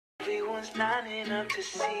Everyone's lining up to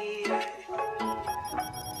see her.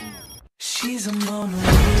 She's a Mona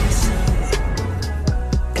Lisa.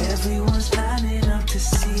 Everyone's lining up to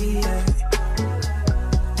see her.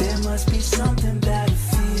 There must be something about her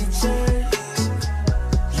features.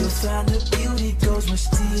 You'll find the beauty goes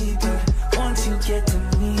much deeper once you get to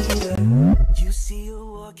meet her. You see her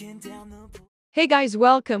walking down the... Hey guys,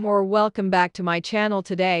 welcome back to my channel.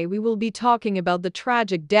 Today we will be talking about the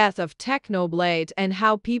tragic death of TECHNOBLADES and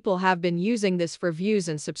how people have been using this for views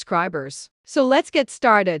and subscribers. So let's get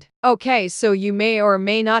started. Okay, so you may or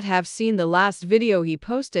may not have seen the last video he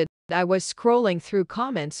posted. I was scrolling through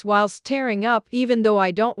comments while staring up even though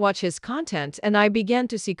I don't watch his content, and I began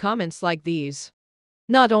to see comments like these.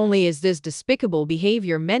 Not only is this despicable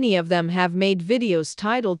behavior, many of them have made videos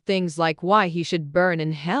titled things like why he should burn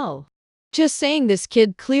in hell. Just saying, this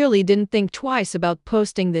kid clearly didn't think twice about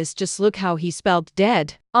posting this. Just look how he spelled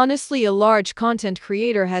dead. Honestly, a large content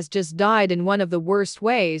creator has just died in one of the worst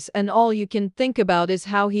ways, and all you can think about is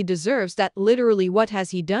how he deserves that. Literally, what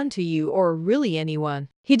has he done to you, or really anyone?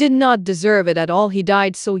 He did not deserve it at all. He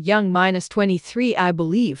died so young, -23 I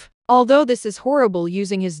believe. Although this is horrible,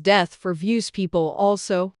 using his death for views. People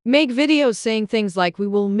also make videos saying things like we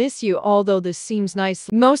will miss you. Although this seems nice,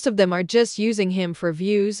 most of them are just using him for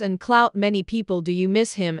views and clout. Many people, do you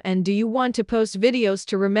miss him and do you want to post videos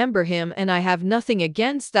to remember him? And I have nothing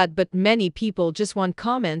against that, but many people just want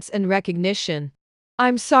comments and recognition.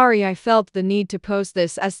 I'm sorry I felt the need to post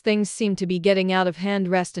this as things seem to be getting out of hand.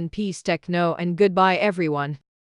 Rest in peace, Techno, and goodbye everyone.